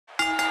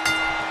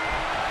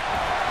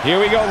Here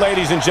we go,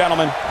 ladies and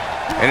gentlemen.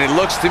 And it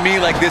looks to me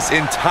like this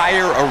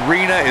entire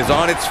arena is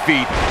on its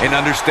feet, and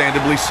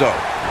understandably so.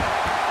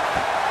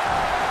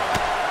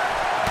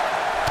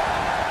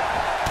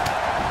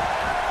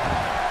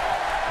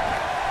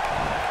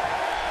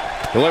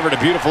 Delivered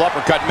a beautiful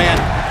uppercut, man.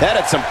 That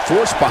had some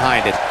force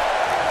behind it.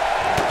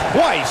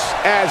 Twice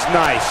as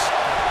nice.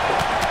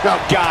 Oh,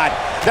 God.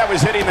 That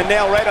was hitting the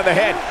nail right on the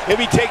head. If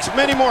he takes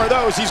many more of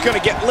those, he's going to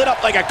get lit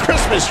up like a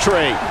Christmas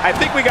tree. I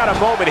think we got a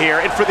moment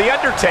here. And for The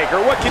Undertaker,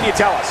 what can you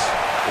tell us?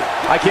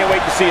 I can't wait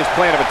to see his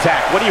plan of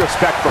attack. What do you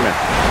expect from him?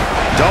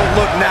 Don't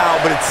look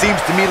now, but it seems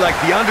to me like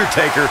The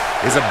Undertaker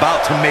is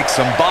about to make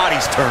some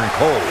bodies turn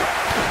cold.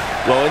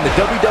 Well, in the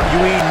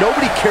WWE,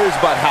 nobody cares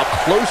about how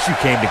close you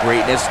came to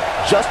greatness,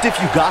 just if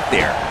you got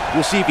there.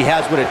 We'll see if he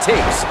has what it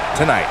takes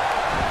tonight.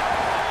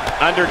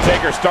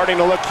 Undertaker starting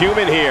to look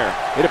human here.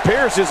 It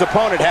appears his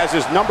opponent has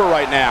his number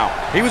right now.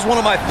 He was one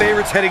of my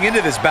favorites heading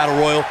into this Battle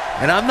Royal,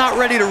 and I'm not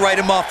ready to write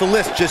him off the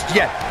list just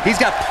yet. He's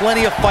got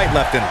plenty of fight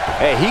left in him.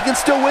 Hey, he can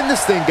still win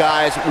this thing,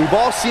 guys. We've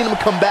all seen him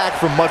come back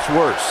from much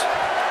worse.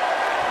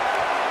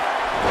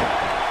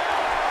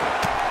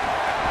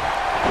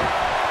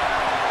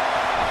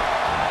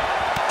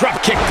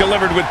 Drop kick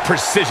delivered with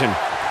precision.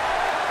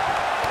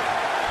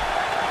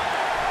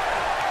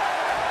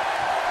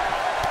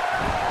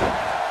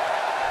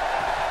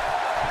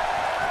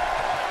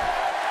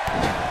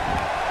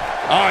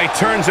 Oh, he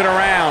turns it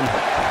around.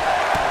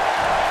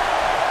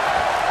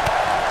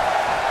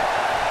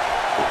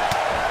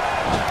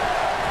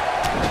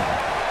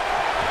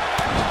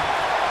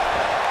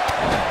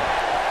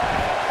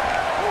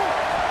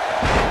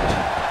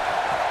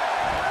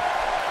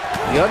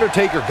 The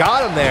Undertaker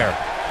got him there.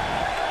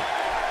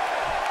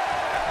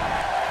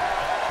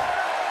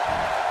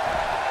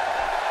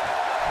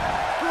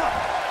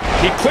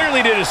 He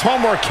clearly did his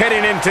homework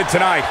heading into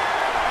tonight.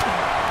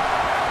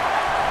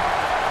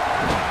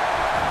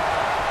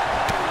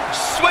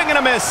 Swing and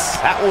a miss.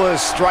 That was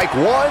strike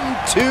 1,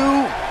 2,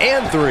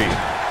 and 3.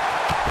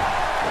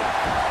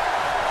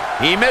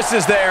 He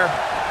misses there.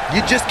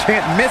 You just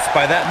can't miss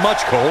by that much,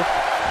 Cole.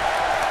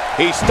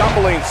 He's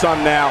stumbling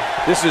some now.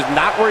 This is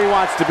not where he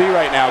wants to be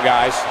right now,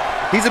 guys.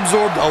 He's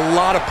absorbed a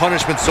lot of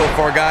punishment so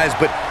far, guys,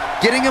 but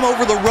getting him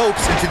over the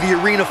ropes into the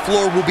arena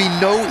floor will be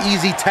no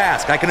easy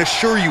task. I can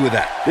assure you of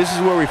that. This is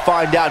where we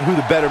find out who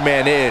the better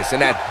man is,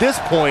 and at this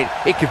point,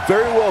 it could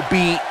very well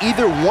be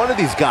either one of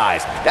these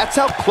guys. That's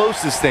how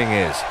close this thing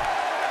is.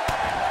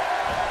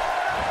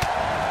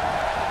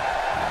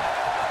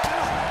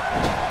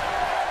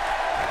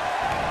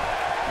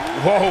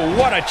 Whoa,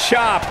 what a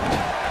chop.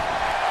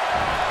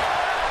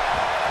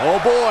 Oh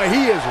boy,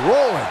 he is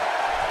rolling.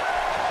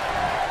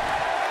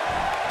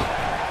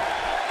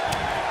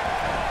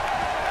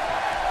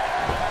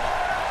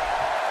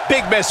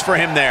 Big miss for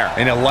him there.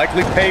 And he'll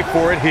likely pay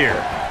for it here.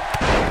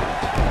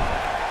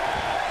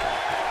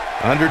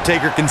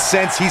 Undertaker can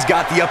sense he's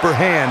got the upper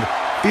hand,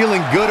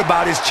 feeling good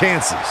about his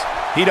chances.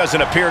 He doesn't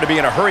appear to be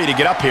in a hurry to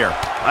get up here.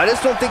 I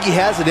just don't think he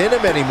has it in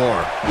him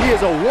anymore. He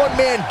is a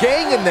one-man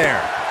gang in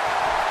there.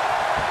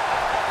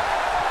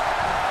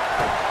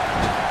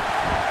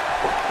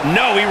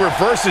 No, he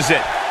reverses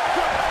it.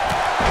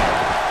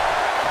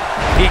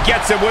 He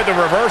gets it with a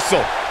reversal.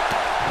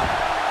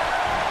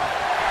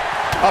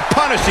 A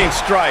punishing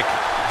strike.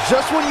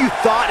 Just when you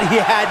thought he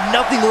had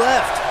nothing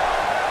left.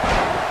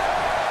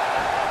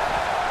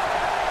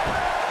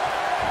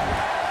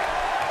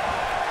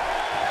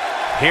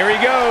 Here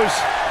he goes.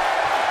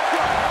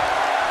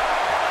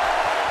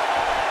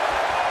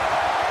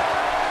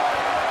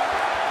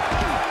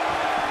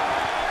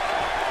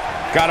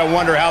 Gotta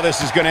wonder how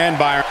this is gonna end,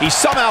 Byron. He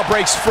somehow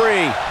breaks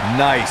free.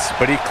 Nice,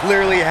 but he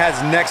clearly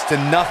has next to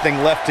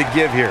nothing left to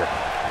give here.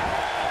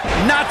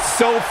 Not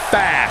so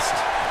fast.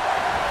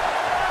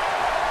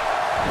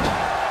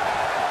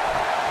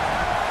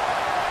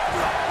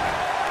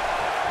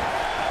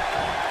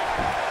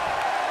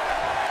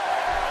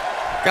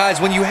 Guys,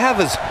 when you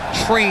have as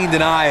trained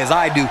an eye as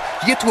I do,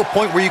 you get to a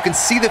point where you can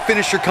see the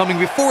finisher coming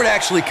before it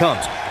actually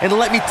comes. And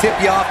let me tip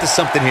you off to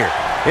something here.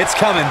 It's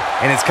coming,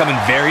 and it's coming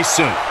very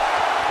soon.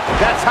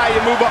 That's how you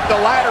move up the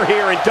ladder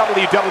here in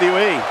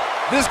WWE.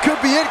 This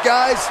could be it,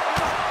 guys.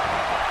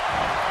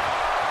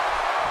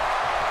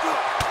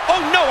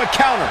 Oh, no, a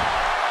counter.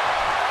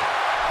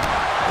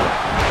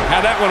 Now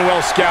that one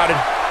well scouted.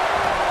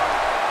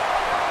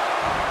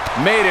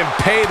 Made him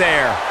pay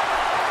there.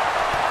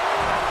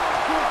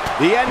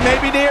 The end may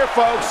be near,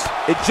 folks.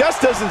 It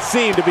just doesn't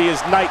seem to be his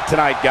night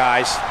tonight,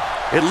 guys.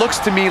 It looks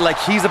to me like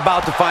he's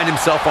about to find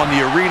himself on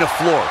the arena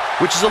floor,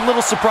 which is a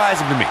little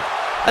surprising to me.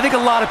 I think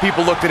a lot of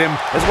people looked at him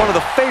as one of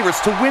the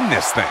favorites to win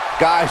this thing.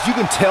 Guys, you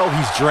can tell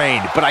he's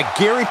drained, but I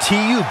guarantee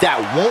you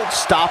that won't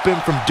stop him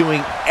from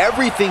doing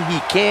everything he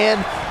can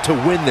to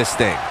win this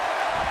thing.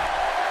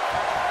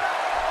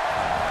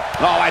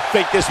 Oh, I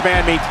think this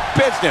man means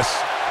business.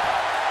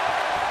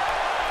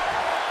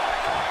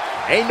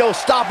 Ain't no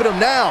stopping him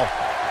now.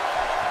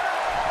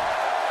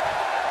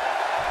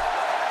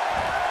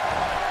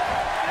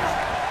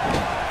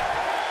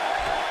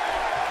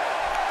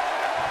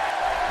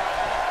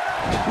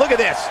 Look at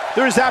this.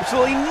 There is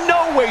absolutely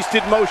no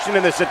wasted motion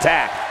in this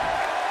attack.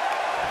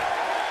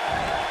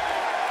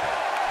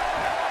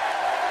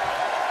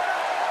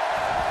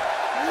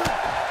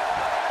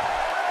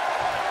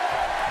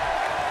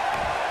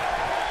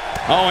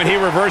 Oh, and he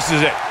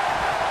reverses it.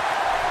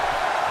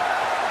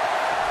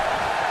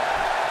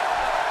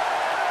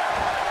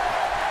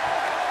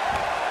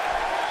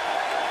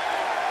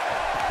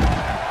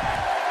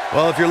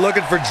 Well, if you're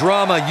looking for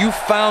drama, you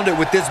found it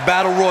with this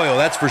Battle Royal,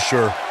 that's for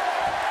sure.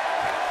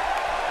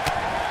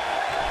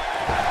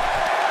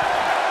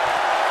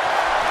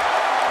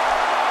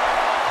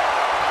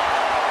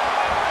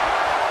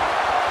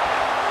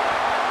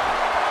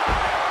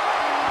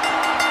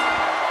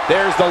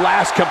 There's the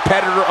last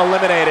competitor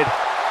eliminated.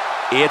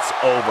 It's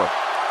over.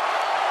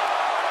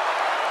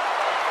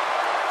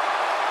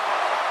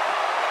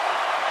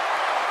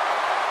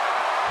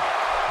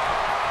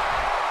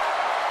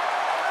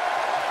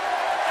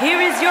 Here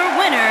is your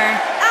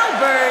winner,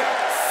 Albert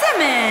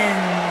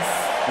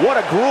Simmons. What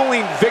a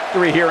grueling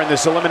victory here in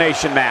this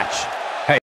elimination match.